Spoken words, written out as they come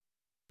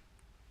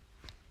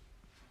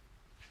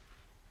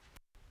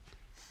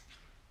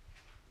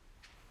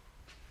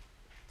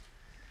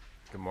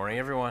Good morning,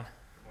 everyone.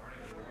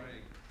 Good morning.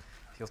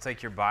 If you'll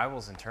take your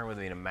Bibles and turn with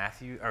me to Mark.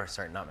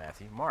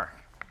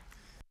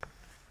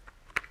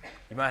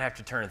 You might have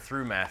to turn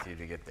through Matthew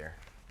to get there,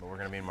 but we're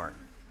going to be in Mark.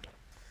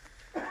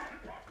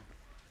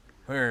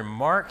 We're in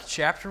Mark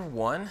chapter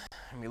 1,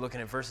 and we're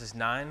looking at verses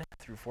 9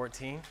 through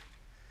 14.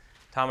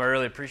 Tom, I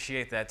really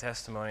appreciate that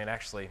testimony, and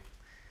actually,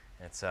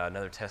 it's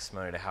another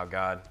testimony to how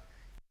God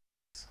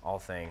does all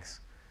things.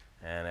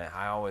 And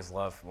I always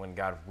love when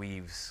God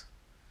weaves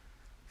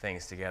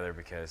things together,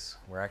 because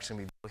we're actually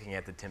going to be looking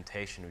at the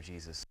temptation of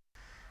Jesus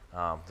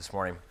this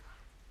morning.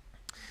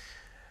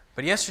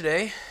 But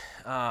yesterday,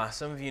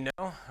 some of you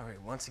know,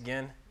 once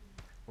again,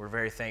 we're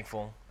very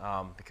thankful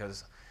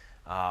because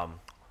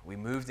we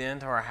moved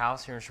into our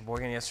house here in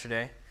Sheboygan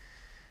yesterday,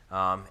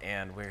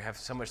 and we have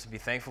so much to be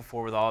thankful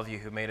for with all of you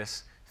who made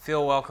us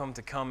feel welcome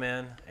to come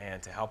in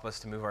and to help us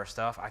to move our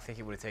stuff. I think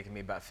it would have taken me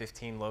about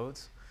 15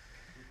 loads.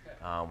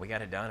 We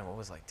got it done in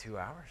 2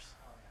 hours?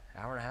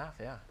 Hour and a half,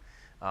 yeah.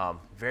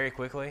 Very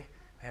quickly.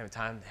 We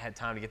had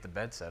time to get the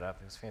bed set up.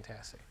 It was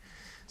fantastic.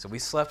 So we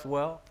slept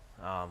well.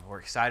 We're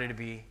excited to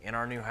be in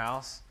our new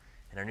house,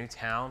 in our new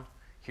town,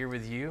 here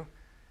with you,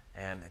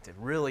 and to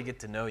really get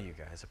to know you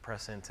guys, to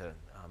press into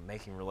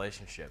making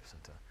relationships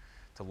and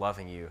to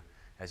loving you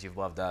as you've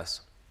loved us.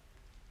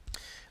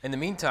 In the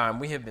meantime,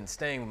 we have been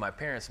staying with my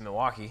parents in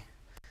Milwaukee.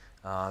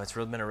 It's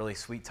really been a really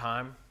sweet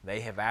time.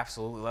 They have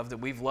absolutely loved it.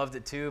 We've loved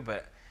it too,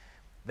 but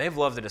they've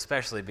loved it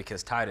especially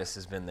because Titus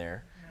has been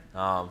there.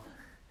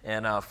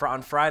 And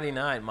on Friday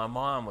night, my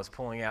mom was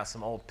pulling out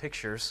some old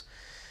pictures,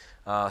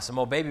 some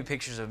old baby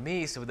pictures of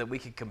me, so that we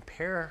could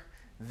compare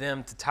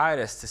them to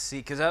Titus to see.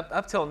 Because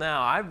up till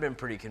now, I've been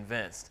pretty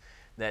convinced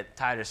that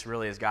Titus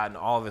really has gotten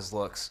all of his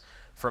looks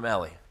from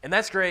Ellie. And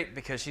that's great,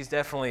 because she's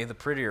definitely the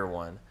prettier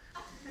one.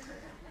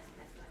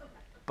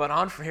 But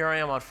here I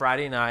am on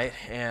Friday night,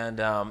 and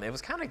it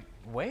was kind of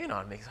weighing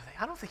on me, because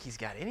I don't think he's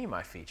got any of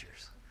my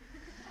features.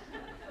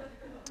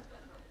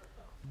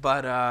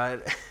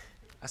 But...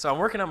 So I'm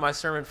working on my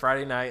sermon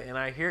Friday night, and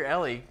I hear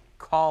Ellie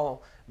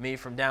call me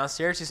from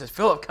downstairs. She says,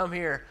 "Philip, come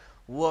here.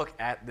 Look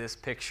at this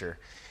picture."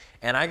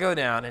 And I go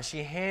down, and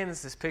she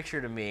hands this picture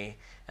to me,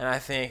 and I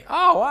think,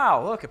 oh,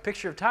 wow, look, a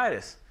picture of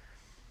Titus.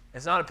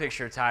 It's not a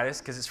picture of Titus,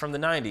 because it's from the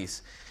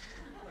 90s.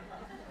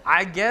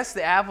 I guess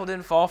the apple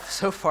didn't fall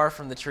so far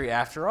from the tree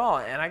after all,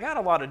 and I got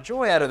a lot of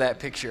joy out of that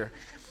picture.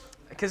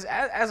 Because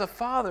as a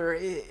father,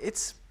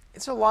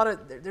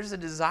 there's a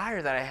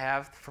desire that I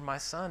have for my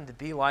son to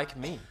be like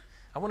me.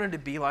 I want him to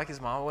be like his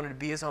mom. I want him to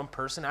be his own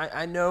person.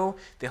 I know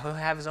that he'll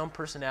have his own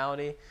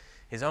personality,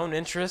 his own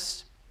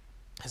interests,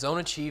 his own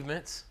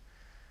achievements.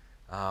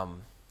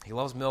 He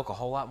loves milk a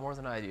whole lot more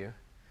than I do.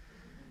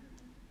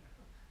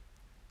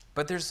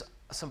 But there's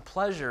some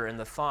pleasure in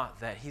the thought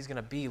that he's going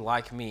to be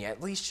like me,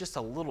 at least just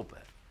a little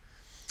bit.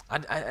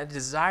 I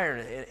desire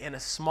in a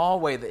small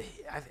way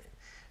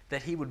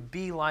that he would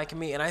be like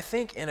me. And I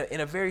think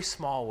in a very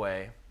small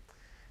way,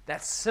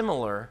 that's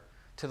similar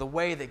to the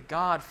way that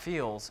God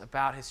feels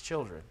about his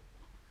children.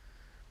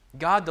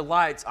 God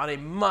delights on a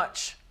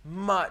much,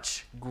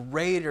 much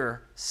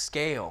greater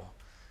scale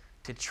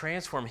to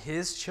transform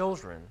his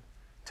children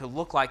to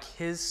look like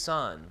his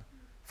son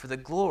for the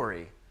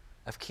glory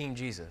of King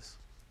Jesus.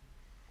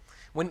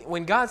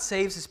 When God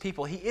saves his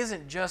people, he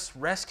isn't just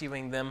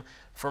rescuing them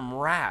from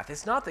wrath.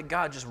 It's not that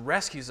God just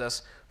rescues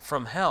us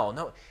from hell.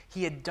 No,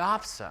 he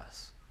adopts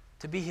us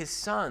to be his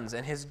sons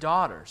and his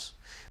daughters.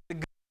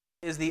 God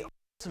is the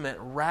ultimate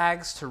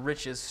rags to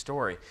riches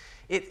story.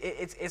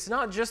 It's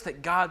not just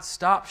that God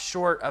stopped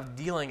short of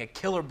dealing a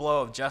killer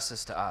blow of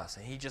justice to us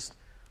and he just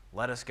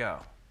let us go.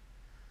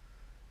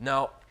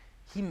 No,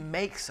 he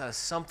makes us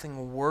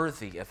something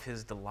worthy of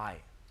his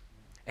delight.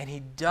 And he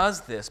does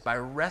this by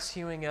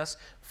rescuing us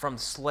from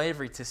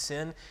slavery to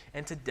sin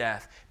and to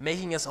death,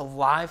 making us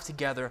alive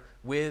together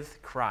with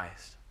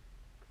Christ.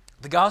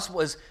 The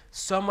gospel is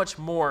so much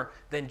more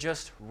than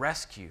just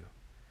rescue.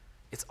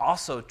 It's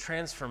also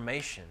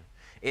transformation.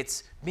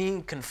 It's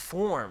being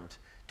conformed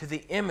to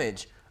the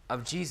image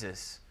of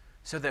Jesus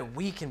so that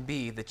we can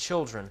be the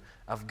children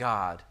of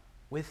God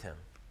with him.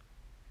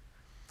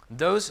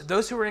 Those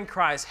who are in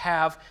Christ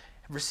have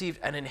received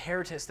an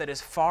inheritance that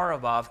is far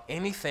above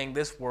anything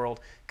this world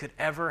could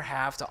ever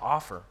have to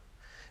offer.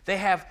 They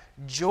have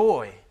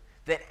joy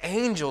that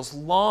angels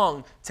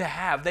long to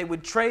have. They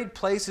would trade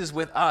places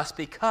with us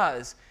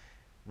because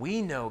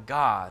we know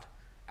God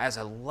as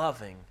a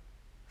loving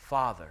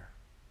Father.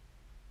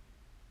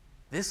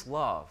 This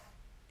love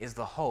is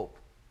the hope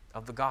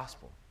of the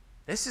gospel.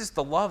 This is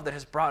the love that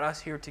has brought us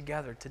here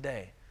together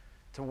today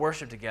to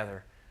worship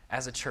together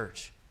as a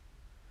church.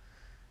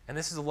 And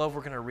this is the love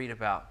we're going to read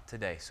about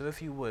today. So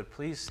if you would,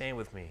 please stand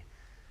with me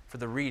for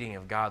the reading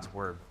of God's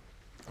word.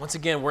 Once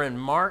again, we're in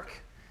Mark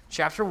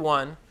chapter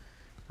 1. And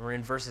we're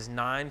in verses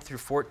 9 through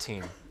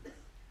 14.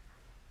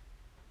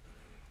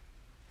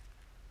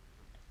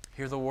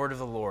 Hear the word of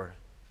the Lord.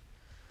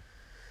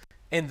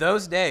 In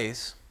those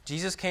days,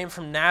 Jesus came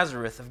from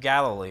Nazareth of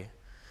Galilee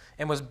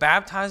and was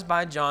baptized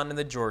by John in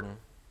the Jordan.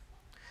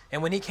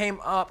 And when he came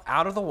up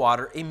out of the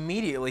water,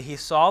 immediately he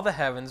saw the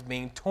heavens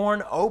being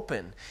torn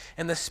open,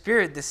 and the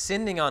Spirit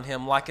descending on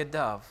him like a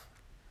dove.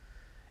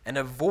 And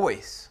a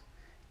voice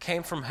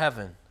came from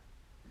heaven,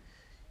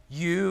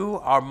 "You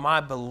are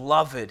my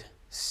beloved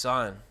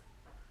Son.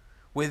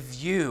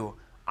 With you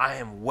I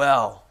am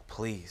well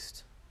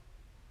pleased."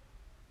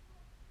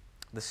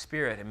 The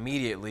Spirit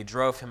immediately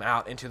drove him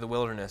out into the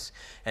wilderness,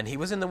 and he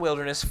was in the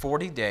wilderness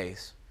 40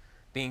 days,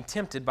 being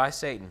tempted by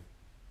Satan.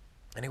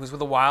 And he was with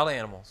the wild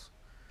animals,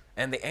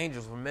 and the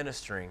angels were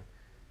ministering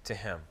to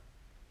him.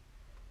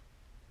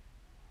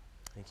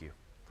 Thank you.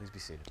 Please be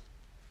seated.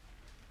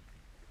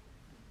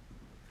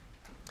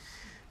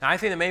 Now, I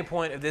think the main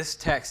point of this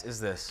text is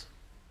this: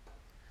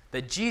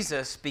 that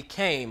Jesus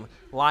became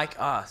like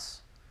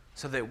us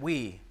so that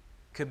we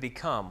could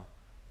become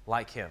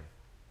like him.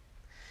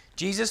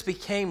 Jesus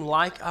became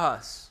like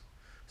us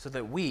so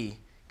that we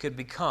could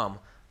become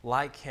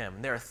like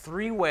him. There are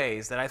three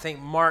ways that I think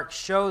Mark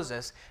shows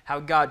us how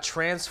God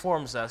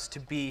transforms us to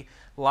be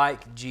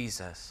like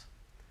Jesus.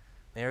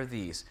 There are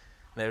these.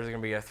 There's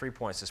going to be 3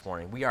 points this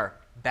morning. We are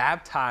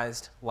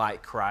baptized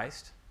like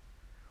Christ.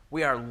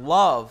 We are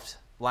loved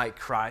like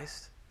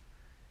Christ.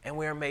 And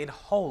we are made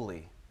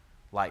holy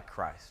like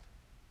Christ.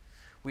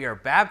 We are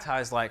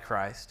baptized like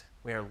Christ.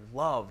 We are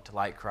loved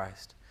like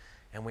Christ.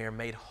 And we are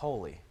made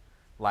holy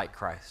like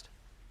Christ.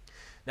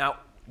 Now,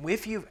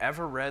 if you've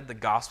ever read the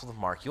Gospel of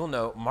Mark, you'll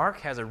know Mark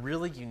has a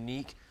really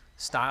unique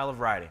style of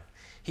writing.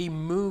 He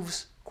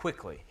moves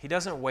quickly. He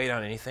doesn't wait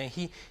on anything.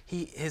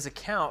 His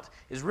account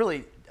is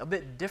really a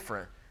bit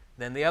different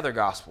than the other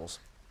Gospels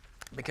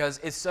because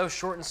it's so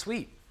short and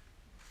sweet.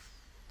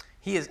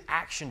 He is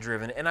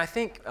action-driven, and I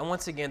think,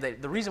 once again,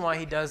 that the reason why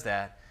he does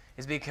that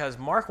is because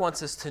Mark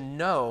wants us to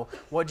know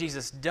what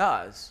Jesus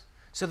does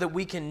so that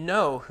we can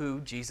know who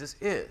Jesus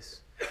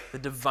is, the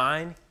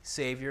divine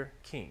Savior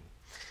King.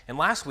 And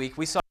last week,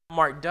 we saw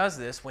Mark does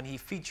this when he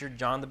featured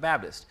John the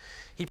Baptist.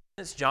 He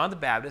presents John the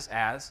Baptist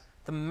as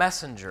the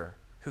messenger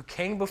who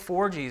came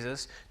before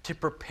Jesus to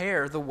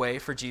prepare the way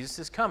for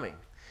Jesus' coming.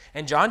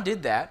 And John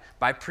did that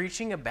by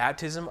preaching a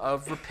baptism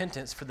of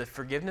repentance for the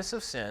forgiveness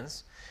of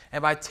sins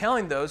and by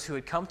telling those who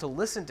had come to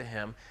listen to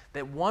him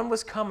that one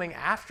was coming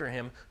after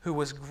him who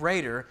was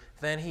greater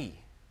than he.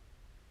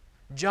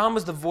 John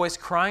was the voice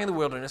crying in the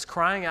wilderness,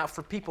 crying out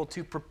for people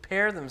to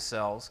prepare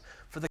themselves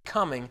for the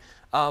coming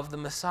of the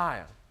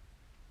Messiah.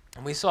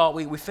 And we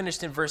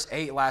finished in verse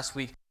 8 last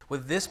week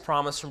with this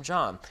promise from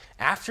John.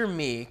 "After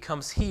me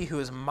comes he who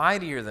is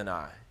mightier than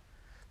I,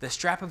 the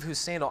strap of whose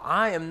sandal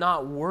I am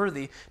not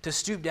worthy to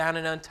stoop down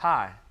and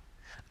untie.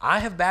 I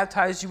have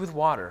baptized you with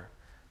water,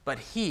 but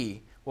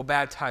he will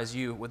baptize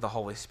you with the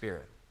Holy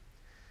Spirit."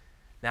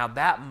 Now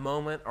that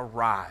moment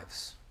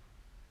arrives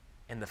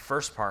in the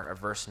first part of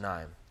verse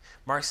 9.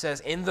 Mark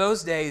says, "In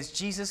those days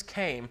Jesus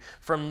came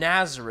from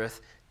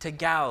Nazareth to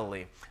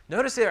Galilee."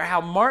 Notice there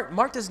how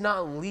Mark does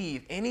not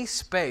leave any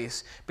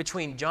space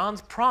between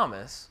John's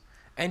promise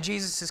and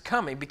Jesus'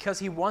 coming because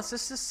he wants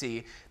us to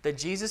see that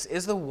Jesus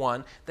is the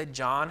one that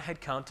John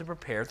had come to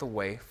prepare the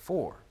way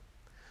for.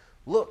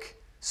 Look,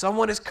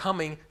 someone is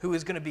coming who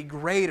is going to be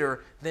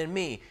greater than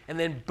me. And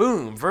then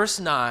boom, verse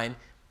 9,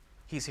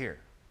 he's here.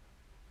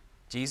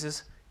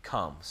 Jesus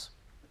comes.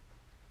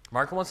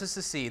 Mark wants us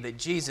to see that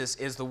Jesus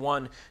is the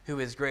one who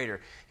is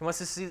greater. He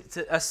wants us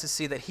to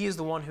see that he is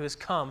the one who has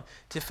come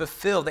to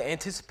fulfill the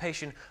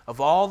anticipation of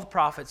all the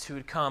prophets who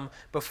had come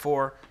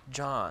before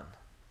John.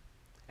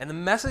 And that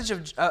message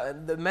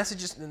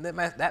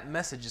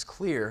is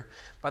clear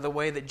by the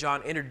way that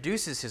John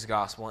introduces his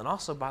gospel and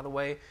also by the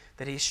way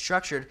that he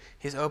structured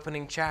his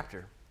opening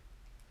chapter.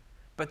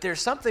 But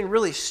there's something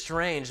really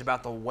strange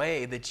about the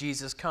way that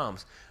Jesus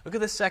comes. Look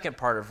at the second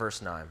part of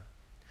verse 9.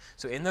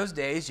 "So in those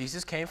days,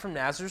 Jesus came from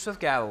Nazareth of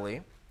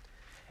Galilee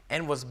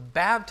and was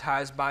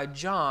baptized by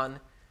John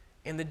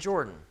in the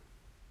Jordan."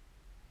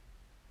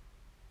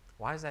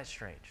 Why is that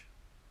strange?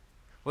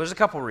 Well, there's a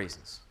couple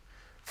reasons.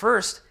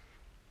 First,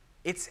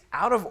 it's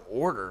out of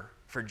order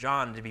for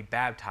John to be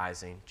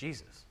baptizing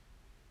Jesus.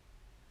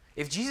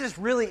 If Jesus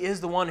really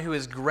is the one who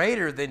is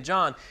greater than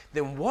John,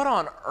 then what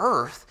on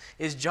earth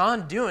is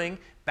John doing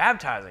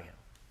baptizing him?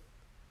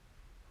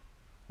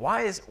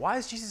 Why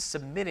is Jesus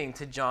submitting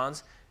to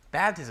John's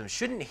baptism?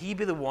 Shouldn't he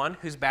be the one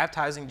who's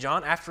baptizing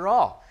John? After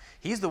all,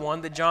 he's the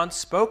one that John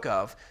spoke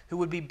of who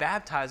would be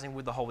baptizing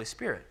with the Holy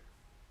Spirit.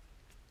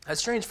 That's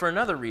strange for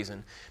another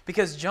reason,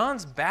 because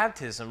John's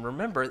baptism,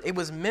 remember, it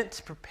was meant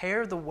to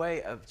prepare the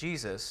way of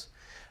Jesus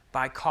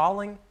by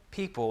calling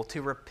people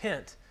to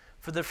repent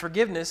for the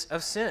forgiveness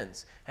of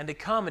sins and to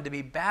come and to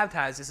be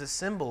baptized as a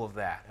symbol of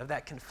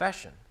that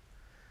confession.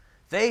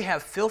 They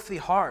have filthy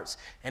hearts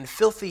and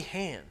filthy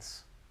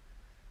hands.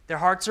 Their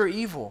hearts are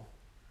evil.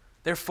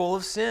 They're full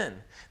of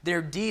sin.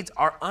 Their deeds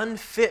are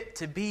unfit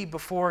to be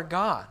before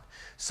God.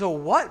 So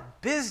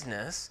what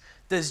business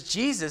does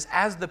Jesus,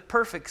 as the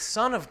perfect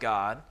Son of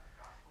God,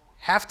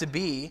 have to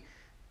be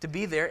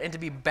there and to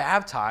be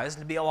baptized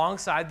and to be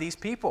alongside these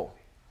people?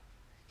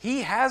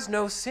 He has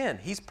no sin.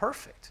 He's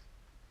perfect.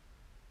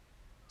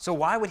 So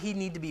why would he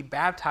need to be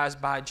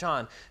baptized by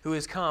John, who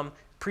has come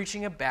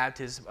preaching a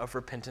baptism of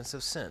repentance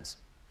of sins.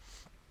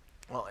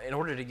 Well, in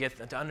order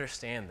to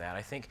understand that,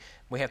 I think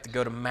we have to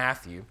go to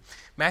Matthew.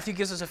 Matthew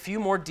gives us a few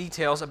more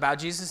details about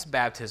Jesus'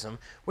 baptism,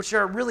 which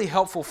are really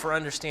helpful for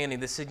understanding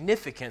the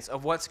significance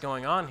of what's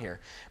going on here.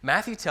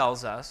 Matthew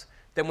tells us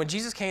that when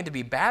Jesus came to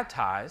be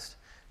baptized,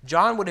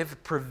 John would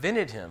have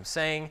prevented him,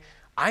 saying,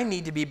 I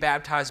need to be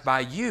baptized by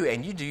you,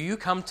 and do you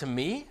come to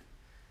me?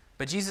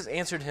 But Jesus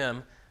answered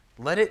him,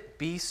 let it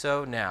be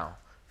so now,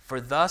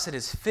 for thus it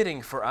is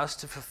fitting for us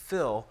to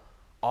fulfill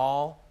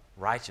all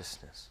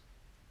righteousness.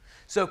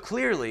 So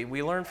clearly,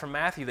 we learn from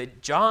Matthew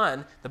that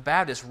John the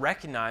Baptist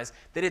recognized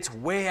that it's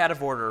way out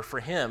of order for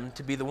him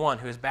to be the one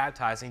who is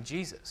baptizing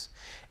Jesus.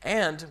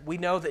 And we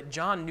know that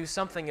John knew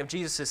something of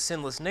Jesus'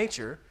 sinless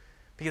nature,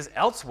 because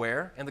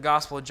elsewhere in the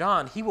Gospel of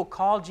John, he will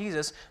call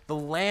Jesus the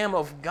Lamb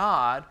of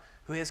God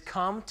who has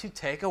come to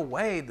take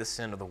away the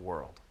sin of the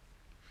world.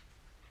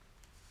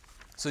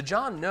 So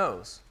John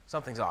knows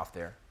something's off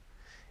there.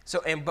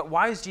 But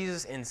why does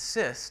Jesus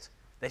insist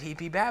that he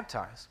be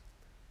baptized?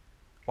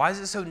 Why is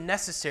it so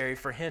necessary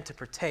for him to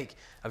partake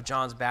of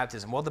John's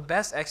baptism? Well, the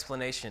best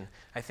explanation,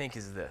 I think,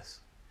 is this: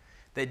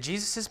 that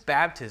Jesus'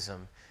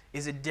 baptism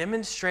is a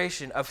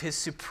demonstration of his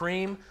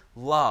supreme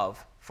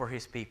love for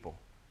his people.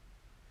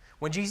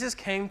 When Jesus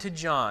came to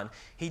John,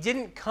 he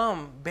didn't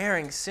come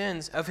bearing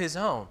sins of his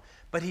own,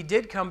 but he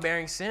did come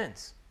bearing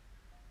sins.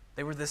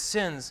 They were the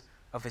sins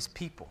of his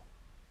people.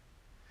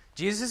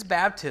 Jesus'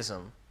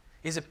 baptism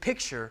is a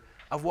picture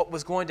of what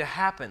was going to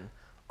happen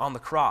on the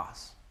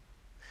cross.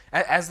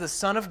 As the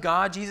Son of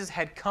God, Jesus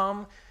had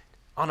come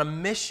on a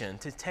mission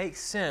to take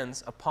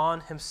sins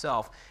upon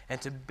himself and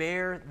to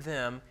bear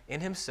them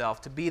in himself,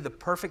 to be the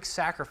perfect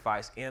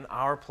sacrifice in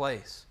our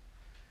place.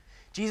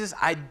 Jesus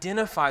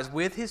identifies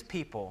with his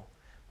people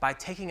by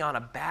taking on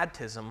a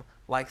baptism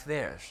like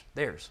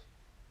theirs.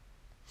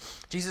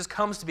 Jesus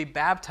comes to be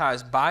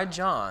baptized by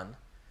John,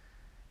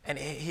 and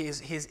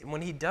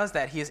when he does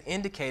that, he is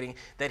indicating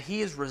that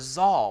he is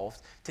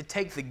resolved to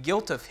take the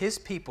guilt of his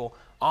people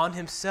on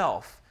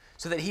himself,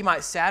 so that he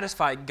might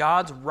satisfy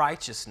God's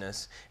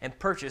righteousness and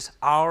purchase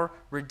our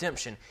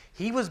redemption.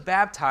 He was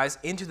baptized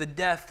into the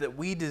death that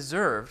we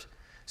deserved,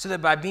 so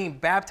that by being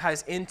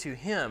baptized into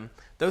him,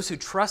 those who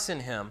trust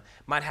in him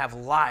might have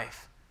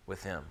life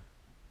with him.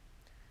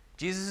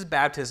 Jesus'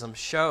 baptism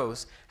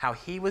shows how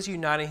he was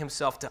uniting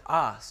himself to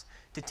us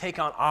to take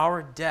on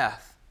our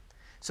death,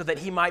 so that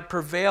he might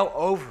prevail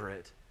over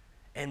it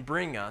and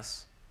bring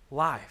us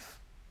life.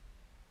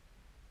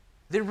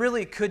 There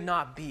really could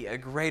not be a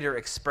greater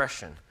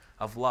expression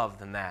of love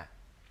than that.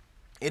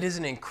 It is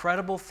an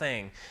incredible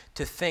thing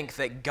to think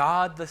that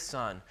God the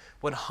Son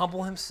would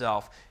humble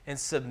himself and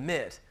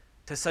submit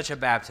to such a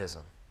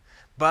baptism.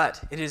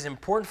 But it is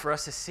important for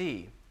us to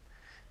see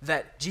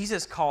that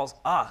Jesus calls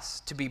us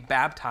to be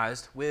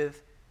baptized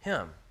with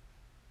him.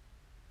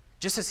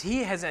 Just as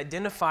he has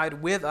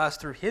identified with us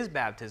through his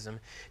baptism,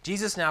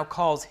 Jesus now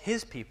calls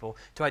his people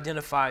to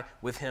identify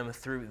with him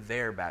through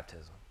their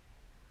baptism.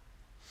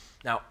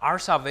 Now, our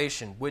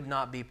salvation would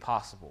not be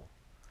possible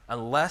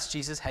unless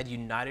Jesus had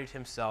united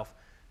himself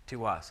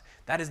to us.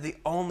 That is the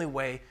only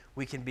way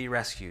we can be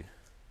rescued.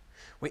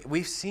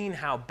 We've seen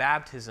how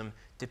baptism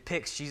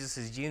depicts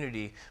Jesus'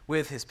 unity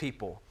with his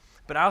people.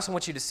 But I also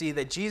want you to see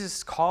that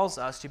Jesus calls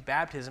us to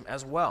baptism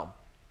as well.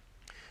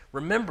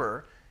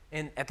 Remember,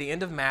 at the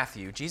end of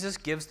Matthew, Jesus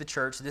gives the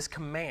church this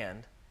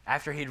command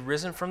after he'd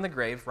risen from the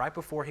grave, right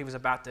before he was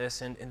about to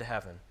ascend into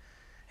heaven.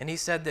 And he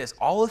said this: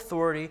 all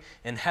authority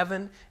in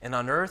heaven and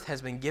on earth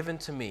has been given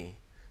to me.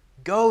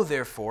 Go,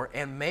 therefore,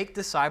 and make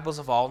disciples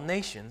of all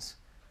nations.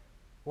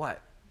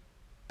 What?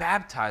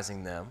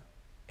 Baptizing them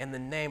in the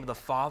name of the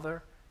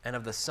Father and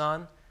of the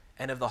Son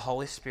and of the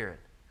Holy Spirit.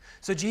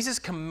 So Jesus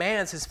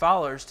commands his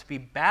followers to be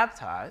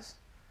baptized,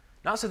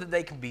 not so that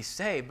they can be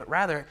saved, but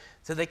rather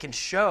so they can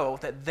show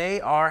that they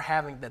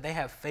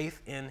have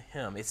faith in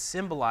him. It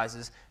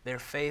symbolizes their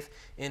faith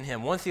in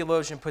him. One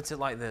theologian puts it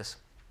like this: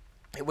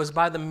 it was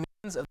by the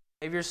means of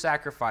the Savior's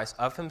sacrifice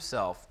of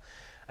himself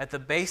that the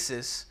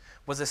basis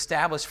was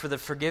established for the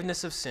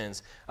forgiveness of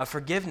sins, a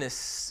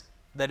forgiveness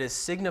that is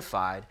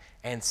signified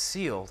and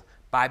sealed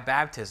by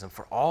baptism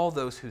for all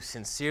those who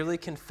sincerely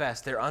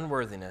confess their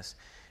unworthiness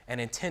and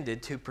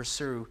intended to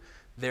pursue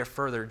their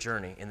further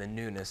journey in the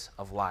newness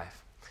of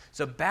life.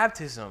 So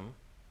baptism,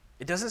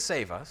 it doesn't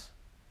save us,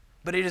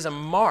 but it is a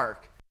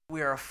mark that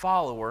we are a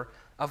follower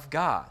of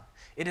God.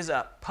 It is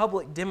a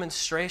public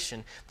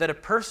demonstration that a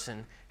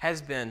person has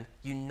been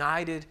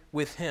united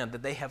with him,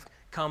 that they have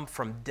come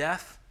from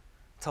death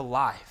to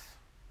life.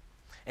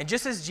 And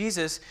just as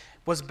Jesus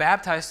was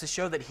baptized to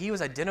show that he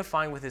was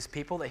identifying with his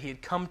people, that he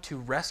had come to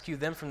rescue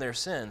them from their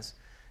sins,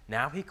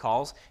 now he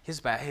calls his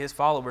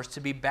followers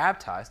to be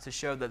baptized to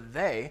show that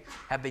they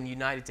have been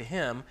united to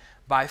him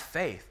by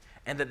faith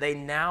and that they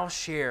now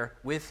share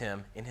with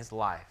him in his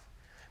life.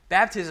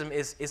 Baptism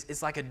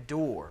is like a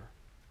door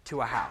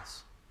to a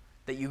house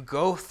that you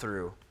go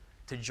through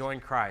to join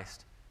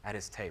Christ at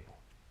his table.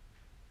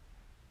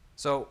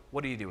 So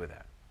what do you do with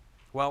that?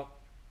 Well,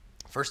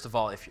 first of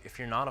all, if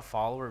you're not a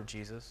follower of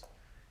Jesus,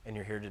 and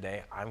you're here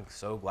today, I'm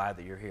so glad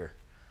that you're here.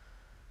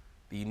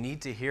 But you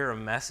need to hear a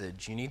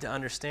message. You need to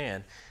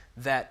understand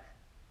that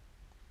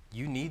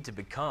you need to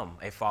become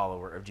a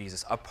follower of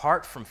Jesus.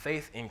 Apart from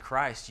faith in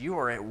Christ, you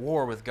are at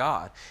war with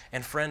God.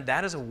 And friend,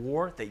 that is a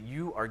war that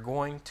you are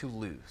going to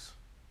lose.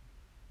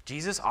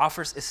 Jesus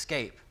offers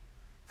escape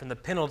from the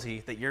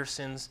penalty that your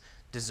sins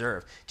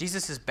deserve.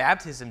 Jesus'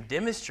 baptism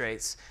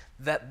demonstrates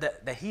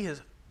that he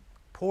has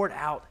poured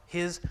out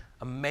his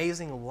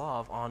amazing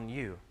love on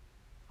you,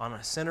 on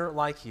a sinner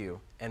like you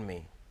and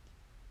me.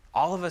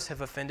 All of us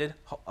have offended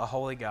a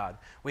holy God.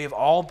 We have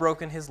all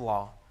broken his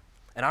law.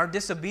 And our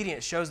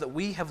disobedience shows that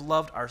we have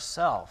loved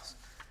ourselves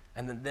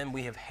and that then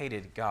we have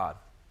hated God.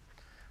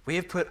 We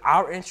have put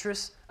our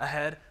interests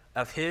ahead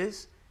of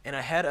his and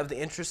ahead of the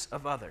interests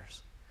of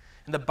others.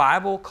 And the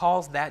Bible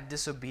calls that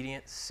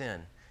disobedience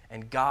sin.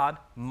 And God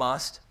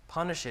must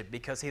punish it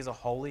because he is a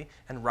holy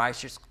and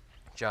righteous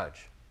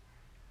judge.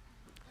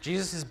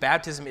 Jesus'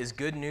 baptism is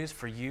good news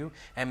for you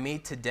and me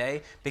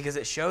today because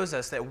it shows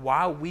us that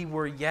while we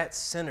were yet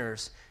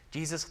sinners,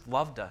 Jesus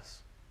loved us.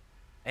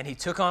 And he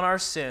took on our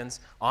sins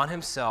on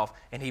himself,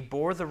 and he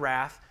bore the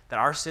wrath that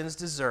our sins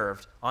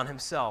deserved on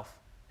himself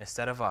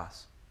instead of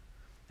us.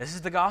 This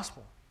is the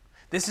gospel.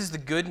 This is the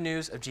good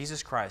news of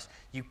Jesus Christ.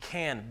 You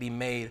can be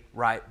made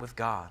right with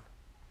God.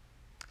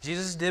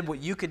 Jesus did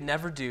what you could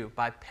never do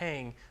by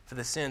paying for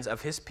the sins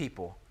of his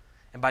people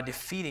and by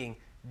defeating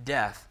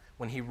death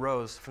when he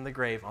rose from the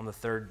grave on the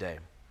third day.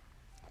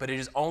 But it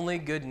is only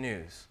good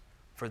news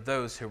for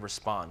those who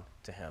respond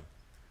to him.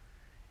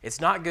 It's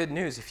not good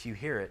news if you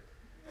hear it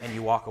and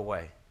you walk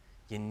away.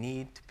 You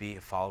need to be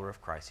a follower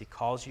of Christ. He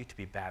calls you to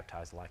be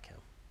baptized like him.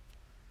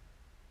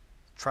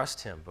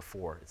 Trust him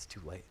before it's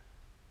too late.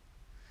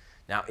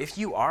 Now, if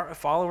you are a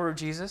follower of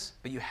Jesus,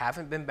 but you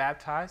haven't been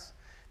baptized,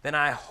 then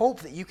I hope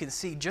that you can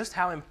see just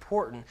how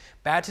important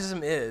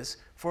baptism is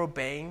for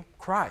obeying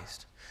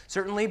Christ.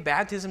 Certainly,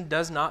 baptism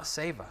does not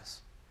save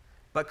us,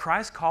 but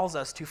Christ calls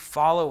us to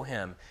follow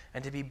him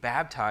and to be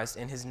baptized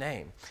in his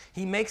name.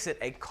 He makes it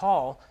a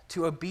call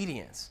to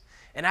obedience.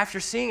 And after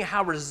seeing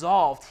how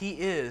resolved he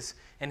is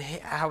and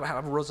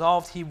how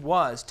resolved he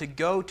was to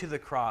go to the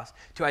cross,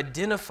 to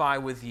identify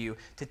with you,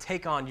 to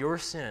take on your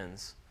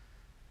sins,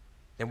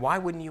 then why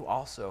wouldn't you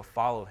also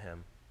follow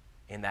him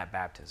in that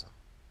baptism?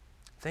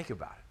 Think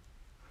about it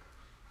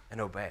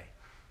and obey.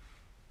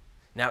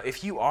 Now,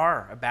 if you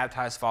are a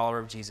baptized follower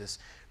of Jesus,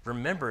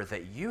 remember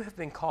that you have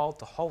been called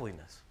to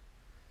holiness.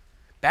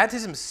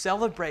 Baptism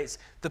celebrates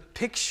the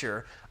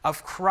picture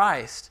of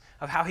Christ,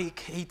 of how he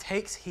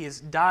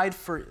has died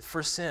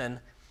for sin,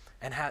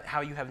 and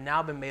how you have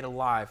now been made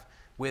alive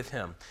with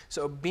him.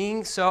 So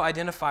being so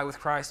identified with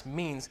Christ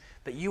means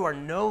that you are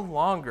no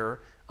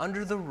longer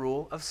under the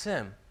rule of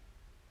sin.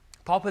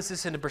 Paul puts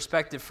this into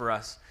perspective for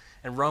us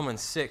in Romans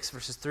 6,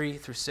 verses 3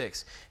 through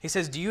 6. He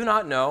says, "Do you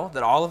not know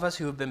that all of us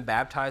who have been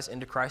baptized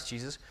into Christ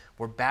Jesus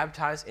were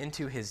baptized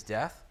into his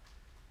death?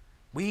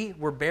 We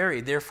were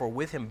buried, therefore,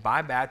 with him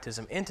by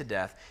baptism into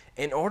death,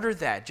 in order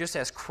that, just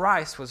as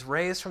Christ was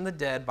raised from the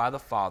dead by the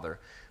Father,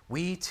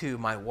 we too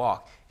might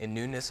walk in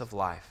newness of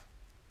life.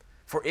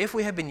 For if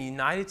we have been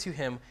united to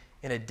him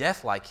in a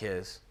death like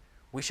his,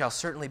 we shall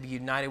certainly be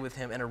united with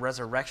him in a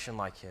resurrection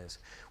like his.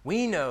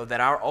 We know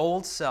that our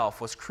old self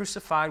was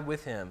crucified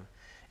with him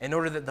in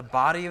order that the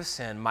body of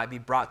sin might be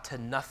brought to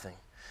nothing,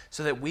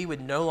 so that we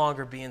would no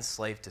longer be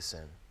enslaved to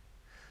sin.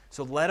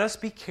 So let us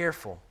be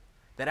careful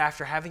that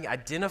after having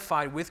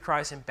identified with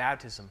Christ in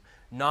baptism,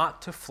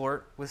 not to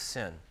flirt with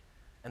sin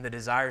and the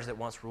desires that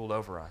once ruled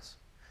over us.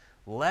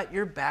 Let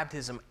your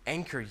baptism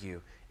anchor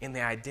you in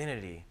the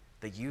identity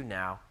that you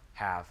now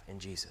have in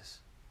Jesus."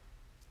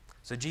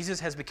 So Jesus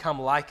has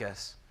become like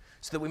us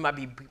so that we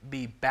might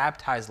be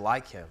baptized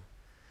like him.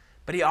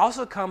 But he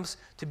also comes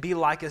to be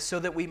like us so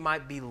that we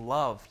might be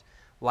loved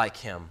like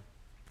him.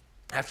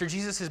 After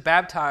Jesus is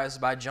baptized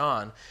by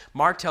John,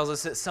 Mark tells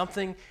us that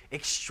something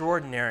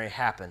extraordinary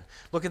happened.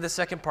 Look at the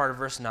second part of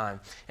verse 9.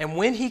 "And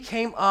when he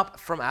came up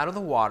from out of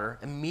the water,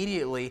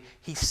 immediately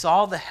he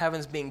saw the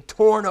heavens being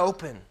torn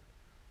open,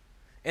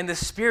 and the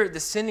Spirit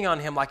descending on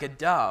him like a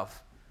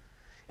dove.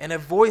 And a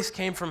voice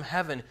came from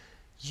heaven,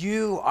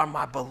 'You are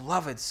my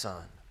beloved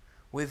Son.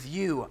 With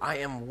you I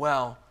am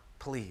well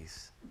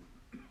pleased.'"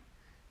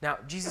 Now,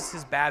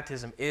 Jesus'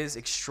 baptism is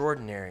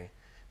extraordinary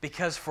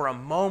because for a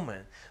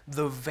moment,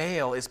 the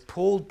veil is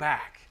pulled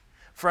back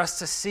for us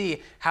to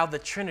see how the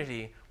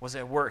Trinity was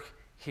at work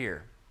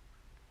here.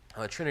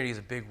 Now, the Trinity is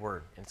a big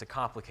word, and it's a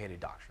complicated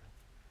doctrine.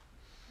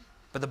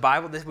 But the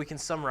Bible, we can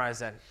summarize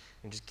that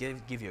and just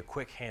give you a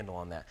quick handle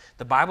on that.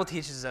 The Bible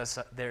teaches us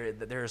that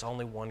there is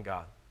only one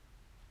God.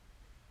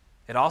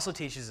 It also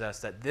teaches us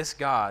that this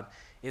God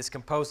is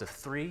composed of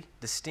three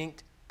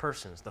distinct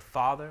persons: the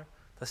Father,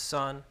 the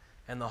Son,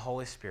 and the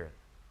Holy Spirit.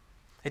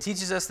 It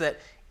teaches us that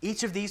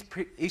each of these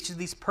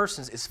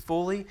persons is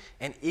fully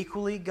and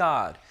equally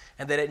God,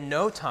 and that at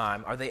no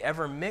time are they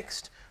ever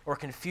mixed or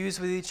confused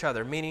with each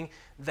other, meaning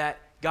that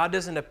God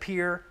doesn't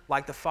appear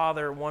like the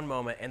Father one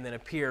moment and then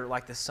appear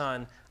like the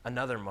Son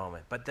another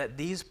moment, but that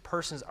these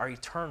persons are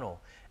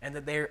eternal and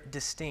that they're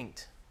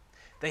distinct.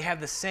 they have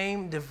the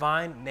same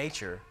divine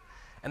nature,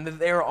 and that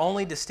they are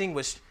only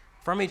distinguished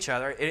from each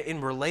other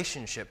in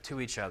relationship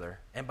to each other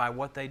and by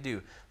what they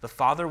do. The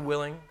Father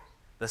willing,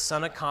 the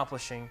Son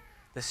accomplishing,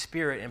 the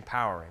Spirit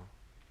empowering.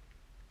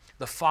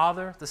 The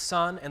Father, the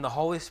Son, and the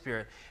Holy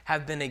Spirit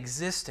have been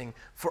existing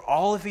for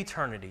all of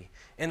eternity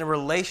in a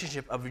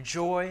relationship of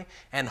joy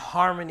and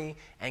harmony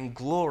and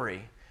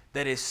glory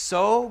that is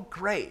so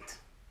great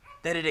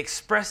that it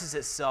expresses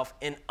itself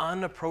in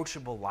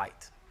unapproachable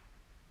light.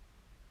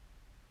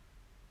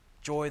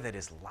 Joy that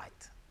is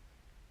light.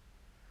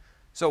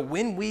 So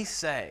when we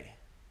say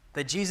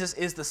that Jesus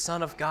is the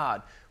Son of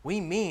God,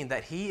 we mean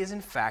that he is in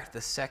fact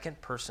the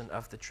second person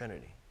of the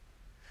Trinity.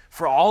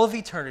 For all of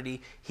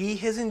eternity, he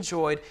has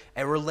enjoyed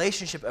a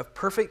relationship of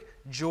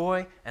perfect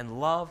joy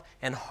and love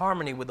and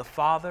harmony with the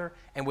Father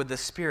and with the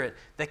Spirit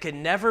that could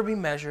never be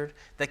measured,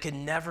 that could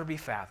never be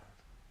fathomed.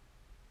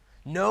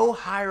 No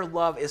higher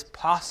love is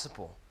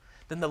possible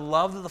than the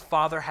love that the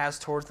Father has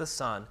towards the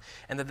Son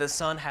and that the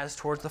Son has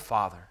towards the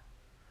Father.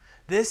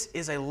 This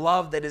is a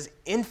love that is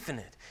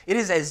infinite. It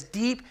is as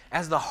deep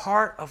as the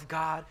heart of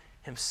God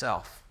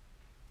himself.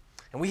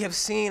 And we have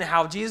seen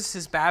how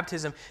Jesus'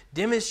 baptism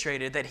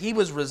demonstrated that he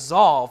was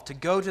resolved to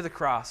go to the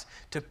cross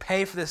to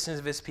pay for the sins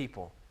of his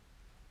people.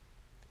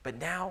 But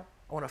now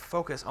I want to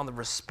focus on the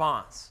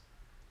response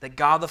that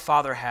God the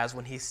Father has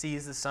when he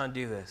sees the Son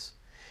do this.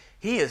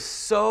 He is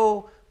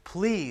so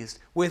pleased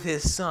with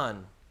his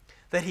Son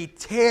that he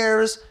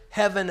tears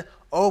heaven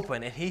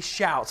open and he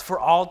shouts for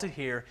all to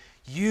hear,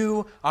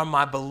 "You are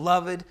my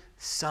beloved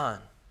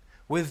Son.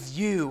 With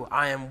you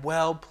I am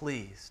well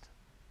pleased."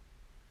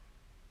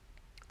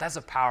 That's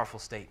a powerful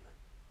statement.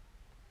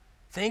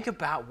 Think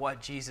about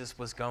what Jesus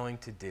was going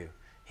to do.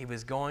 He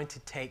was going to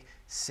take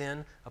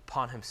sin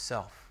upon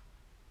himself.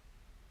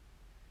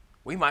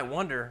 We might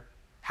wonder,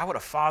 how would a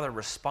father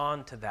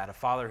respond to that? A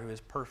father who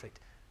is perfect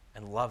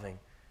and loving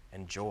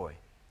and joy.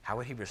 How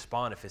would he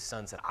respond if his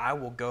son said, "I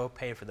will go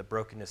pay for the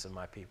brokenness of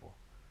my people"?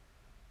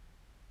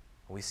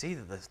 We see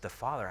that the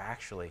Father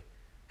actually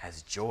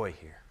has joy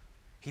here.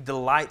 He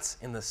delights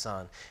in the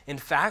Son. In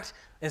fact,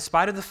 in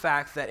spite of the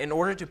fact that in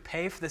order to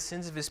pay for the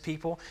sins of his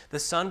people, the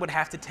Son would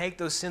have to take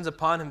those sins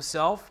upon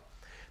himself,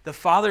 the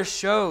Father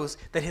shows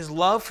that his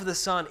love for the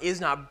Son is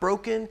not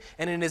broken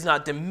and it is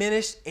not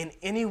diminished in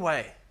any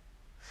way.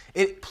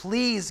 It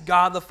pleased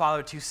God the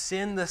Father to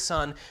send the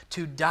Son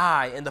to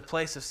die in the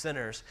place of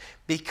sinners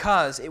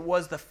because it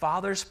was the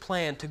Father's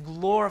plan to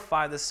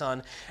glorify the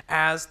Son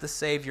as the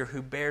Savior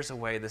who bears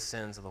away the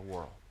sins of the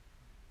world.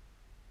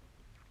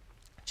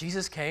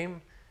 Jesus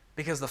came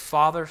because the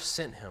Father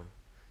sent him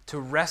to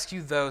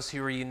rescue those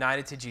who were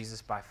united to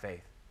Jesus by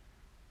faith.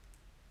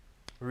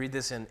 We read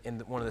this in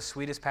one of the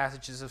sweetest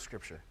passages of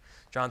Scripture.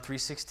 John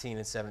 3:16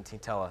 and 17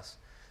 tell us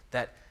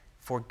that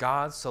for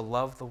God so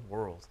loved the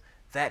world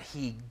that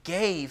he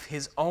gave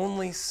his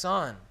only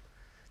Son,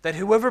 that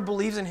whoever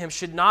believes in him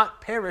should not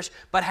perish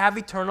but have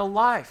eternal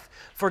life.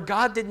 For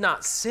God did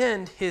not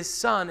send his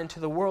Son into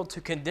the world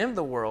to condemn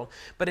the world,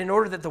 but in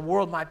order that the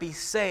world might be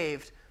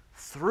saved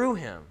through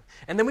him.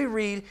 And then we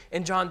read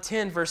in John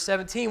 10, verse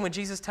 17, when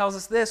Jesus tells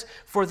us this,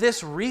 "For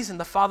this reason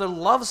the Father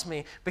loves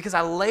me, because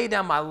I lay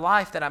down my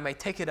life that I may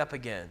take it up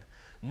again.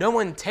 No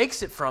one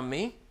takes it from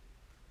me,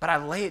 but I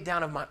lay it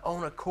down of my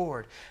own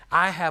accord.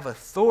 I have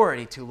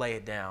authority to lay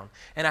it down,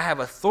 and I have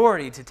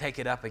authority to take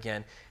it up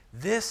again.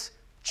 This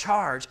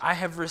charge I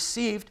have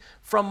received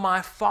from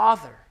my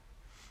Father."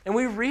 And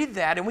we read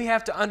that, and we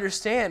have to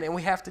understand, and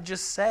we have to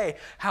just say,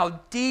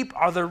 how deep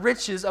are the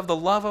riches of the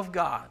love of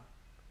God.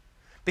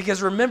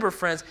 Because remember,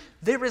 friends,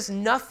 there is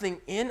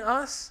nothing in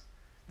us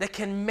that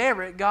can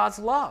merit God's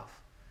love.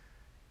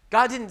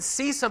 God didn't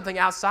see something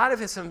outside of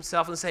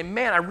himself and say,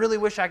 "Man, I really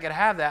wish I could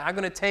have that. I'm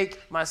going to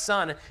take my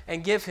Son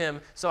and give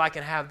him so I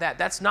can have that."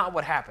 That's not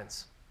what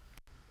happens.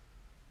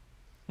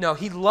 No,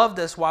 he loved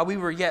us while we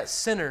were yet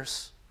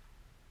sinners.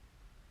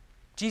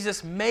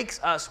 Jesus makes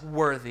us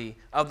worthy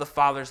of the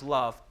Father's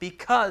love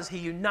because he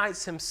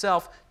unites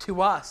himself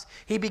to us.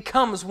 He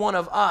becomes one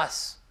of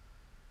us.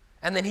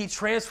 And then he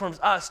transforms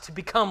us to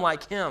become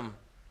like him.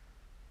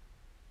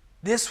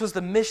 This was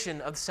the mission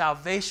of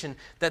salvation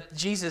that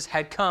Jesus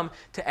had come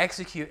to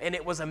execute. And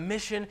it was a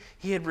mission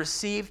he had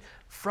received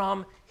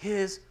from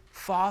his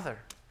Father.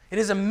 It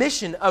is a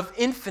mission of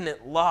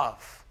infinite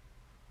love.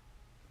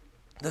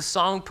 The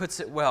song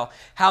puts it well.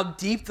 How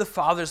deep the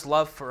Father's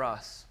love for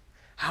us.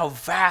 How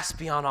vast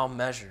beyond all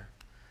measure.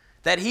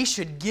 That he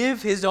should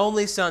give his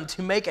only Son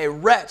to make a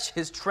wretch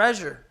his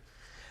treasure.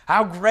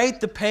 How great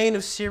the pain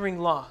of searing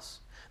loss.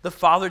 The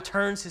Father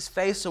turns his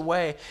face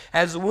away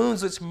as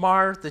wounds which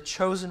mar the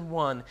chosen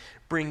one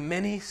bring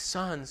many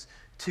sons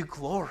to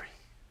glory.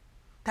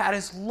 That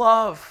is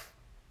love.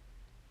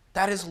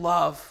 That is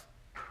love.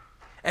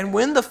 And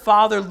when the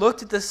Father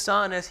looked at the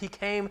Son as he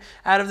came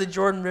out of the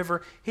Jordan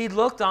River, he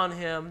looked on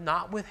him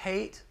not with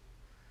hate,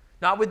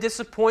 not with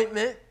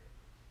disappointment,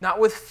 not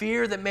with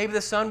fear that maybe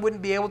the Son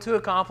wouldn't be able to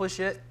accomplish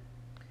it.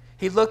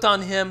 He looked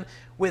on him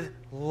with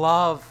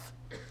love.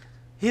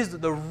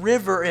 The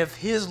river of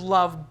his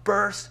love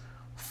burst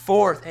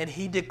forth, and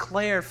he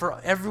declared for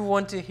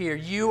everyone to hear,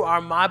 "You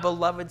are my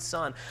beloved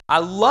Son. I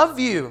love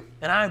you,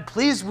 and I am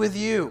pleased with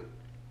you."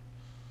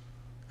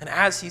 And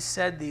as he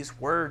said these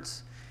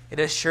words, it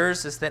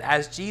assures us that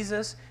as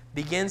Jesus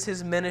begins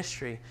his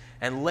ministry,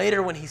 and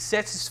later when he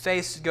sets his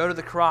face to go to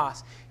the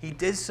cross, he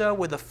did so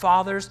with the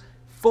Father's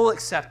full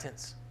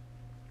acceptance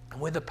and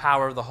with the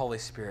power of the Holy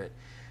Spirit.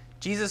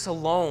 Jesus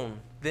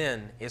alone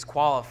then is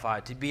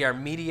qualified to be our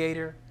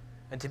mediator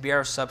and to be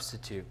our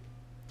substitute.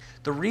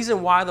 The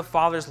reason why the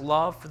Father's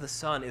love for the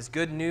Son is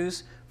good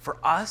news for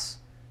us,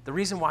 the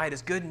reason why it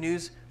is good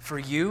news for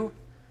you,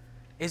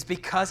 is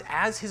because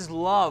as his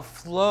love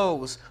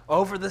flows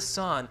over the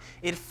Son,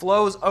 it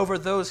flows over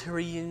those who are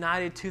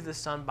united to the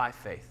Son by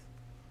faith.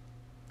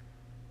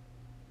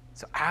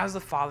 So as the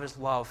Father's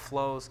love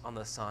flows on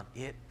the Son,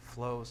 it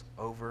flows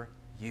over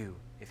you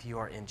if you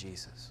are in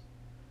Jesus.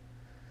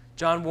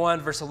 John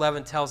 1 verse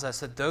 11 tells us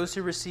that those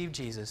who receive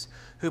Jesus,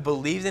 who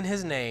believed in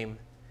his name,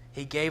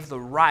 he gave the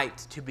right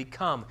to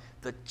become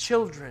the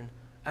children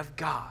of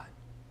God.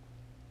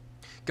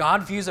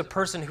 God views a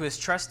person who is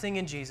trusting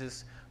in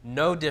Jesus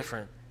no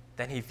different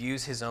than he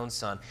views his own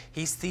Son.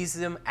 He sees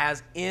them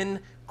as in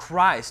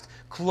Christ,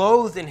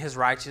 clothed in his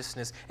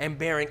righteousness and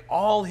bearing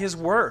all his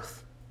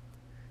worth.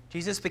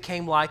 Jesus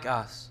became like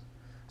us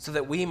so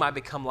that we might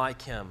become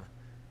like him,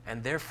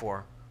 and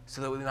therefore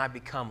so that we might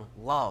become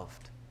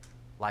loved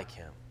like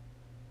him.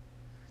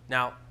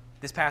 Now,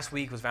 this past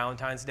week was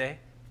Valentine's Day.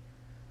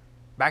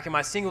 Back in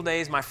my single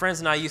days, my friends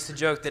and I used to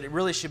joke that it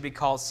really should be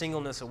called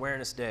Singleness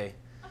Awareness Day.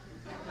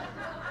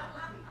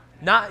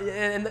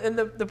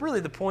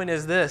 The point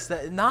is this,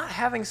 that not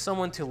having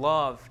someone to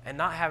love and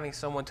not having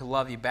someone to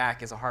love you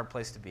back is a hard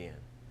place to be in.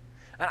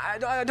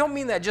 And I don't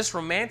mean that just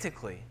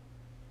romantically.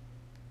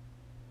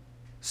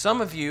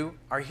 Some of you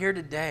are here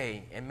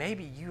today, and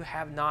maybe you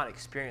have not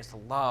experienced the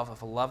love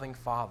of a loving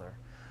father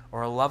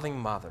or a loving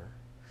mother.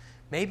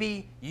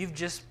 Maybe you've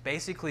just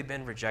basically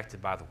been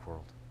rejected by the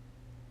world.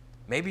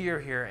 Maybe you're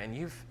here and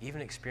you've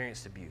even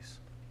experienced abuse.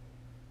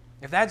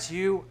 If that's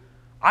you,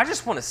 I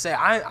just want to say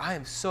I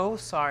am so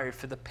sorry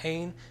for the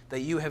pain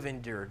that you have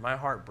endured. My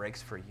heart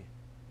breaks for you.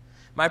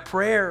 My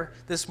prayer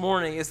this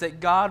morning is that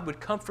God would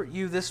comfort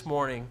you this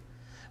morning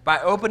by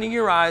opening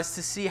your eyes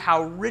to see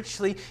how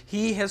richly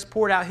he has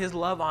poured out his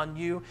love on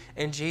you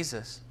in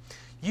Jesus.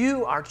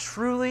 You are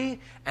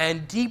truly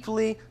and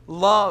deeply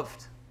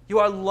loved. You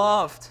are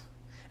loved.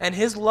 And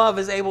his love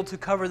is able to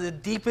cover the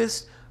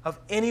deepest of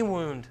any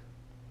wound.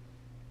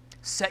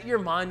 Set your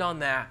mind on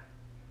that.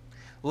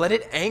 Let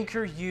it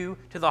anchor you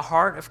to the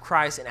heart of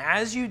Christ. And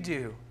as you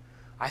do,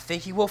 I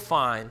think you will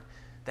find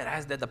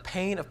that the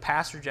pain of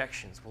past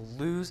rejections will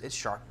lose its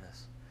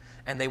sharpness.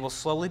 And they will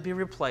slowly be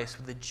replaced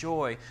with the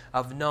joy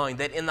of knowing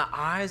that in the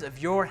eyes of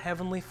your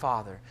heavenly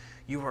Father,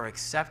 you are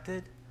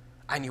accepted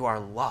and you are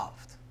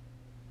loved.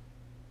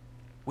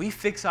 We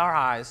fix our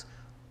eyes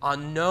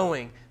on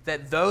knowing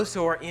that those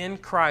who are in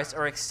Christ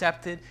are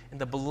accepted in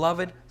the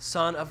beloved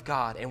Son of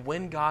God. And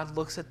when God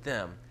looks at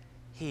them,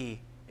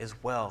 he is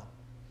well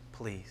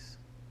pleased.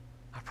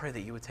 I pray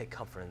that you would take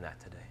comfort in that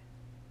today.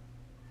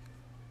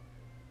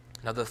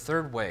 Now, the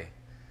third way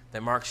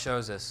that Mark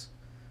shows us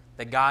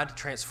that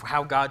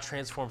how God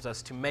transforms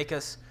us to make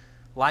us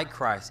like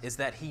Christ is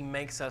that he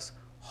makes us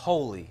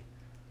holy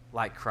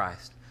like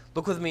Christ.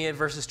 Look with me at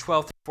verses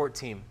 12 through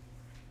 14.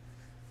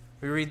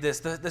 We read this.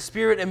 The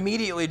Spirit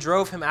immediately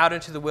drove him out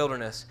into the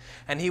wilderness,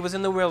 and he was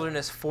in the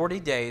wilderness 40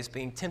 days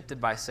being tempted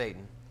by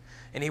Satan.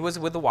 And he was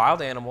with the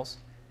wild animals,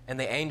 and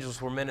the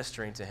angels were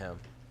ministering to him.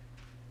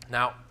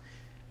 Now,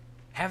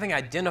 having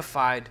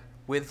identified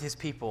with his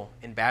people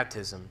in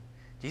baptism,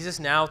 Jesus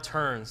now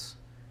turns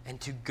and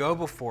to go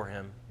before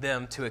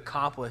them to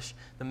accomplish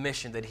the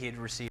mission that he had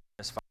received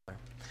from his Father.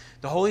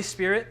 The Holy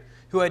Spirit,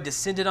 who had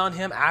descended on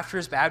him after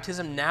his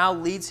baptism, now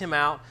leads him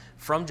out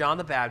from John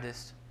the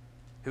Baptist,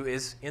 who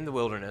is in the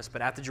wilderness,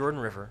 but at the Jordan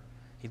River.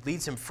 He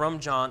leads him from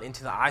John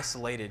into the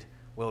isolated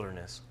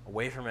wilderness,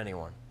 away from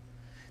anyone.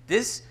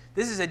 This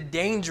is a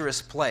dangerous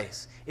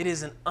place. It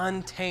is an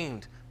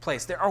untamed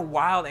place. There are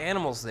wild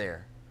animals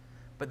there,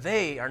 but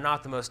they are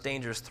not the most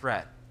dangerous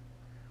threat.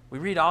 We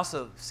read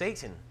also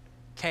Satan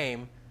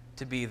came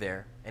to be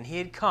there, and he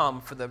had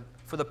come for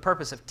the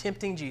purpose of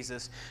tempting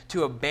Jesus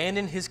to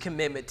abandon his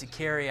commitment to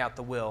carry out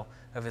the will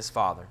of his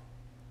Father.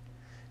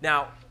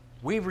 Now,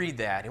 we read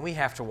that, and we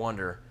have to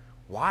wonder,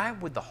 why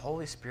would the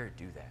Holy Spirit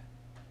do that?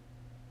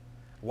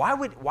 Why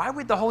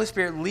would the Holy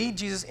Spirit lead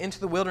Jesus into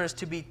the wilderness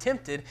to be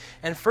tempted?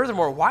 And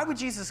furthermore, why would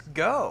Jesus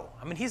go?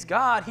 I mean, he's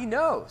God. He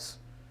knows.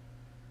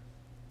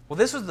 Well,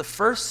 this was the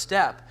first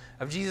step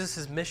of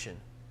Jesus' mission.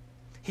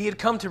 He had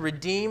come to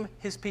redeem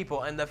his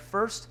people, and the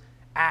first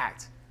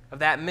act of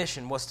that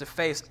mission was to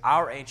face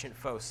our ancient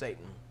foe,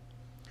 Satan.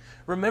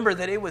 Remember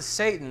that it was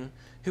Satan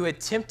who had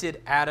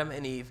tempted Adam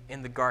and Eve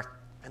in the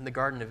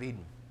Garden of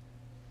Eden.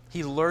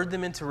 He lured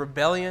them into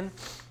rebellion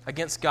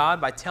against God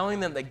by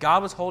telling them that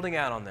God was holding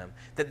out on them,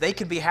 that they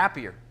could be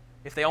happier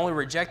if they only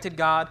rejected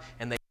God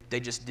and they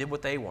just did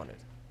what they wanted.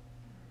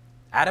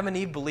 Adam and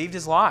Eve believed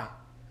his lie.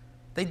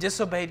 They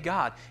disobeyed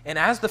God. And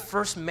as the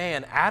first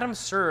man, Adam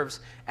serves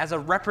as a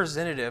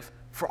representative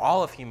for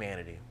all of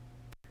humanity.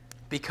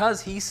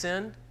 Because he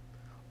sinned,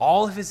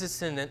 all of his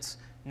descendants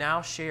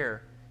now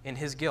share in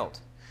his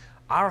guilt.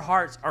 Our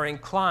hearts are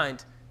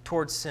inclined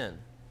towards sin.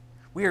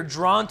 We are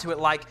drawn to it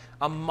like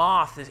a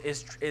moth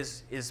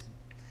is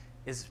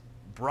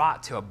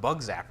brought to a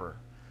bug zapper,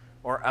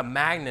 or a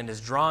magnet is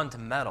drawn to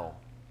metal.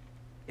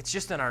 It's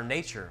just in our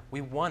nature.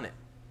 We want it.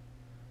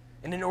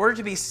 And in order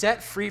to be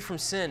set free from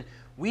sin,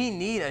 we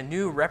need a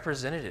new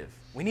representative.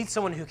 We need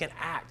someone who can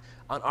act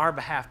on our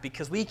behalf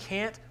because we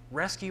can't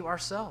rescue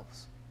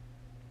ourselves.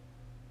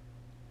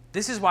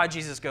 This is why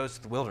Jesus goes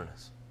to the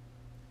wilderness.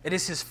 It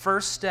is his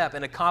first step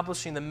in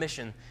accomplishing the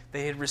mission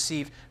they had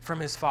received from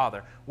his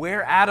Father.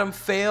 Where Adam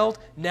failed,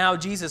 now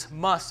Jesus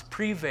must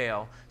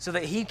prevail so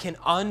that he can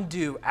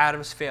undo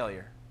Adam's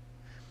failure.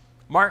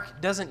 Mark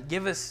doesn't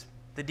give us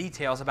the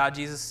details about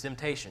Jesus'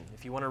 temptation.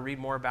 If you want to read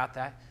more about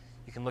that,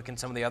 you can look in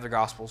some of the other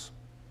Gospels.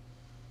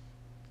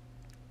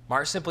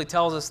 Mark simply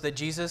tells us that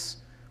Jesus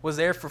was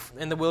there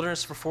in the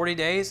wilderness for 40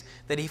 days,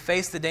 that he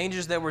faced the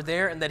dangers that were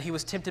there, and that he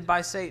was tempted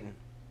by Satan.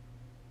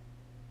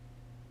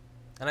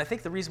 And I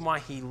think the reason why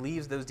he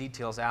leaves those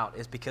details out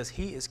is because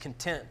he is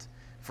content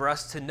for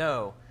us to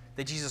know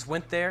that Jesus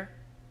went there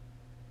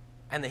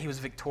and that he was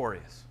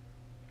victorious.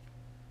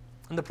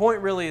 And the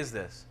point really is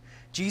this: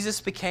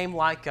 Jesus became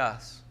like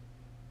us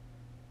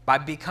by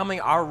becoming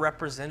our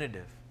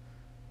representative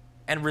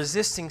and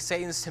resisting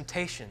Satan's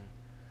temptation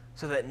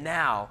so that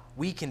now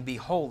we can be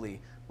holy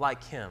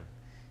like him.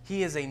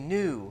 He is a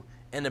new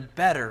and a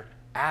better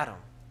Adam.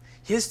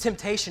 His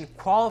temptation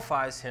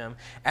qualifies him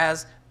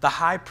as the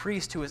high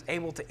priest who is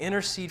able to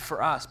intercede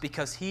for us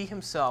because he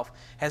himself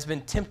has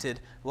been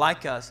tempted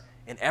like us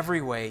in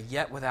every way,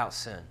 yet without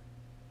sin.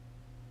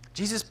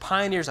 Jesus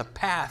pioneers a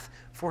path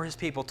for his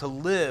people to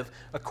live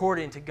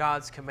according to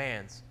God's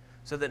commands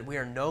so that we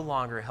are no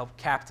longer held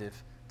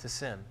captive to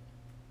sin.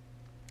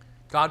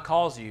 God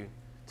calls you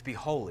to be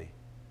holy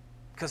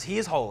because he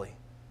is holy.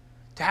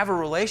 To have a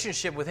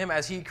relationship with him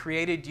as he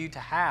created you to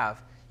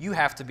have, you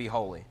have to be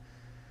holy.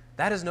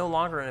 That is no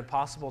longer an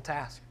impossible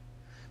task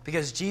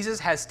because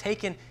Jesus has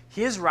taken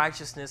his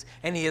righteousness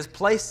and he has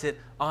placed it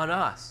on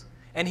us.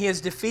 And he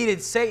has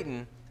defeated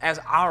Satan as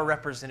our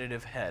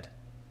representative head.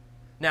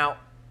 Now,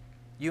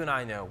 you and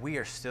I know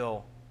we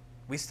still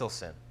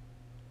sin.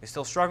 We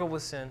still struggle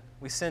with sin.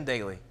 We sin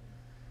daily.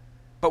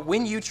 But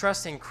when you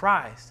trust in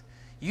Christ,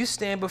 you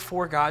stand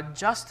before God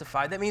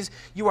justified. That means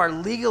you are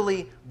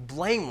legally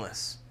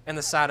blameless in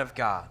the sight of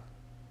God.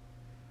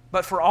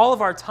 But for all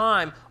of our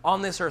time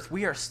on this earth,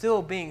 we are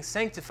still being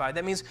sanctified.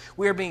 That means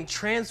we are being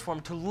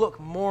transformed to look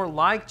more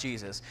like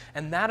Jesus.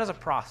 And that is a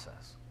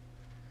process.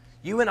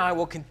 You and I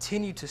will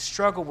continue to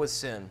struggle with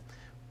sin.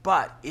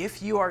 But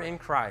if you are in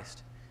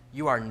Christ,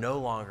 you are no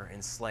longer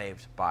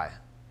enslaved by it.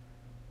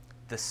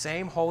 The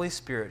same Holy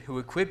Spirit who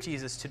equipped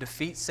Jesus to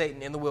defeat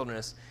Satan in the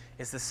wilderness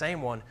is the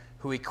same one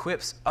who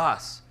equips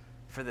us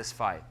for this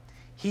fight.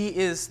 He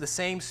is the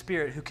same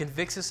Spirit who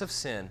convicts us of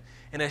sin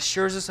and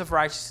assures us of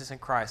righteousness in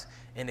Christ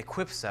and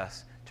equips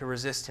us to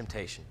resist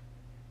temptation.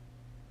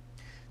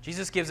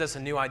 Jesus gives us a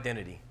new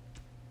identity.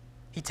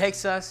 He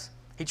takes us,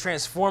 he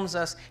transforms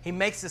us, he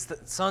makes us the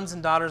sons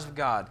and daughters of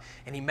God,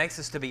 and he makes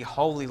us to be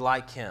holy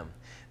like him.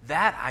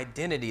 That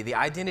identity, the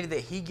identity that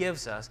he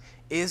gives us,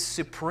 is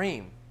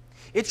supreme.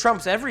 It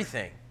trumps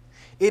everything.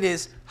 It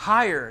is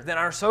higher than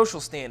our social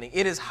standing.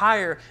 It is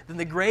higher than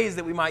the grades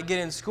that we might get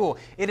in school.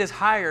 It is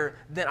higher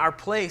than our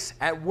place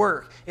at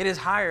work. It is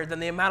higher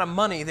than the amount of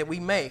money that we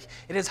make.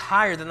 It is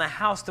higher than the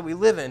house that we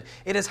live in.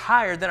 It is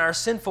higher than our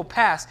sinful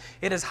past.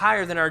 It is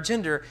higher than our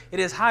gender. It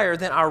is higher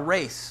than our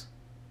race.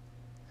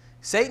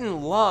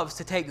 Satan loves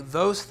to take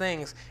those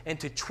things and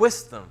to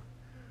twist them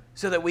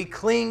so that we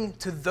cling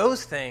to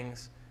those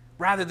things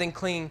rather than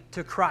cling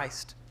to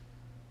Christ.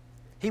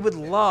 He would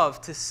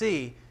love to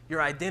see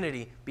your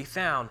identity be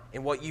found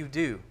in what you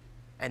do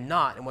and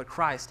not in what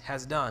Christ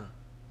has done.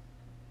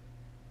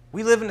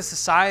 We live in a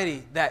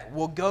society that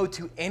will go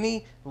to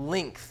any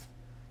length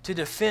to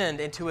defend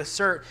and to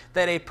assert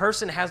that a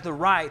person has the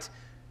right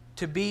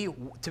to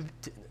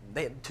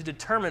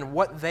determine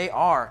what they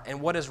are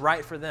and what is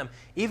right for them,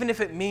 even if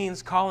it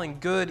means calling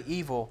good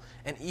evil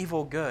and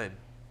evil good.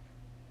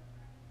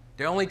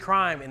 The only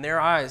crime in their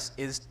eyes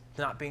is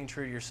not being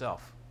true to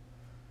yourself.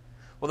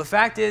 Well, the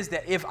fact is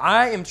that if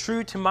I am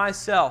true to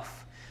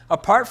myself,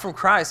 apart from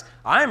Christ,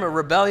 I am a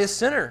rebellious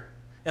sinner,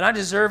 and I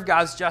deserve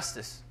God's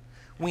justice.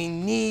 We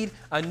need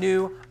a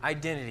new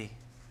identity.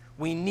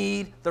 We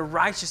need the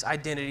righteous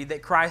identity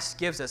that Christ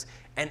gives us,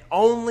 and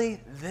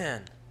only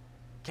then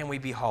can we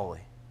be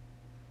holy.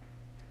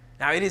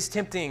 Now, it is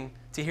tempting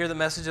to hear the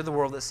message of the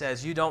world that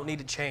says you don't need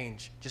to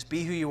change. Just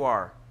be who you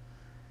are.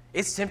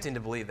 It's tempting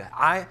to believe that.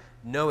 I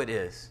know it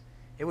is.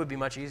 It would be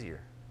much easier.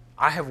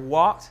 I have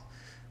walked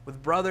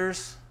with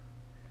brothers.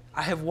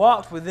 I have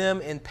walked with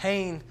them in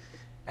pain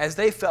as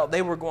they felt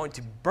they were going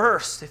to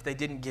burst if they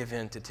didn't give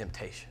in to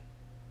temptation.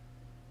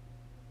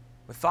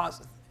 With thoughts,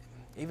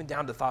 even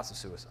down to thoughts of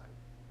suicide.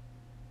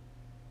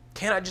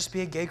 Can't I just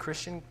be a gay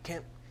Christian?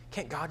 Can't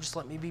Can't God just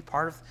let me be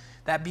part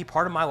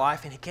of my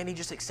life, and can't he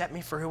just accept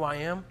me for who I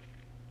am?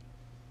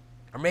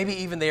 Or maybe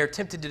even they are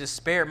tempted to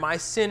despair. My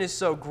sin is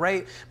so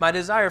great. My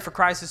desire for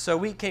Christ is so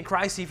weak. Can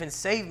Christ even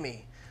save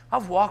me?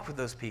 I've walked with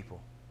those people.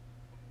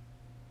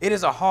 It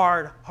is a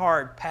hard,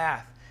 hard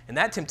path. And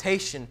that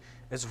temptation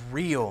is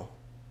real.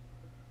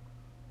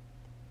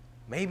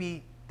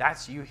 Maybe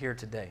that's you here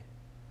today.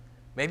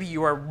 Maybe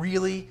you are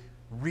really,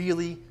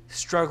 really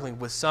struggling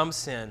with some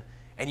sin,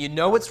 and you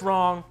know it's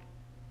wrong,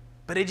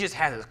 but it just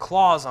has its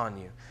claws on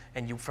you.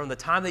 And you, from the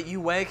time that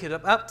you wake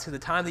up to the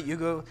time that you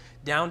go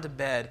down to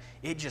bed,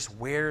 it just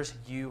wears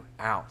you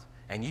out.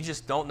 And you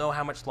just don't know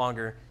how much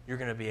longer you're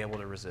going to be able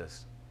to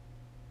resist.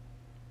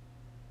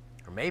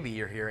 Or maybe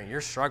you're here and you're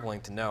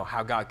struggling to know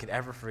how God could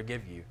ever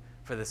forgive you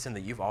for the sin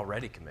that you've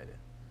already committed.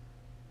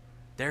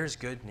 There's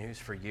good news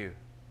for you.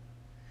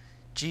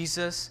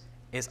 Jesus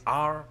is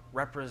our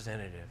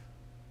representative.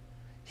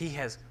 He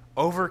has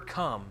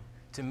overcome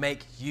to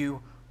make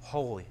you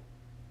holy.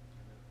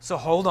 So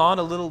hold on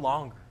a little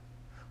longer.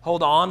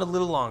 Hold on a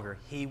little longer.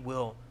 He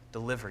will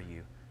deliver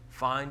you.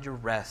 Find your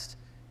rest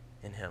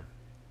in him.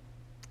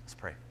 Let's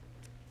pray.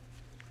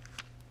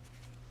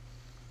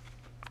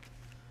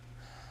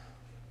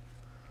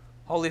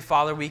 Holy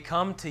Father, we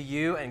come to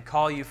you and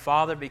call you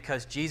Father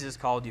because Jesus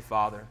called you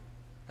Father,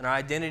 and our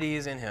identity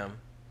is in him.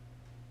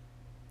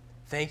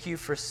 Thank you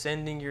for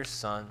sending your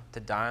Son to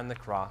die on the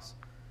cross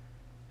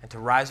and to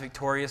rise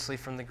victoriously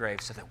from the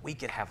grave so that we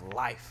could have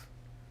life.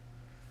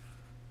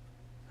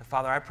 And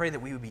Father, I pray that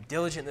we would be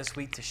diligent this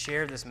week to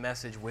share this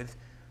message with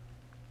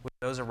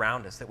those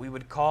around us, that we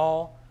would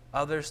call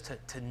others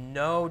to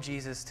know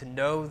Jesus, to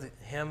know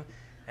him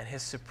and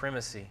his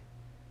supremacy,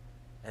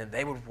 and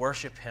they would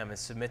worship him and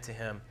submit to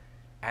him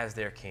as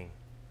their King.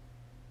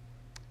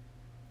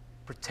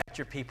 Protect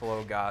your people,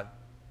 O God.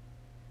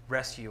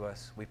 Rescue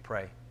us, we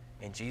pray.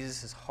 In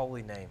Jesus'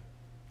 holy name,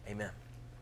 amen.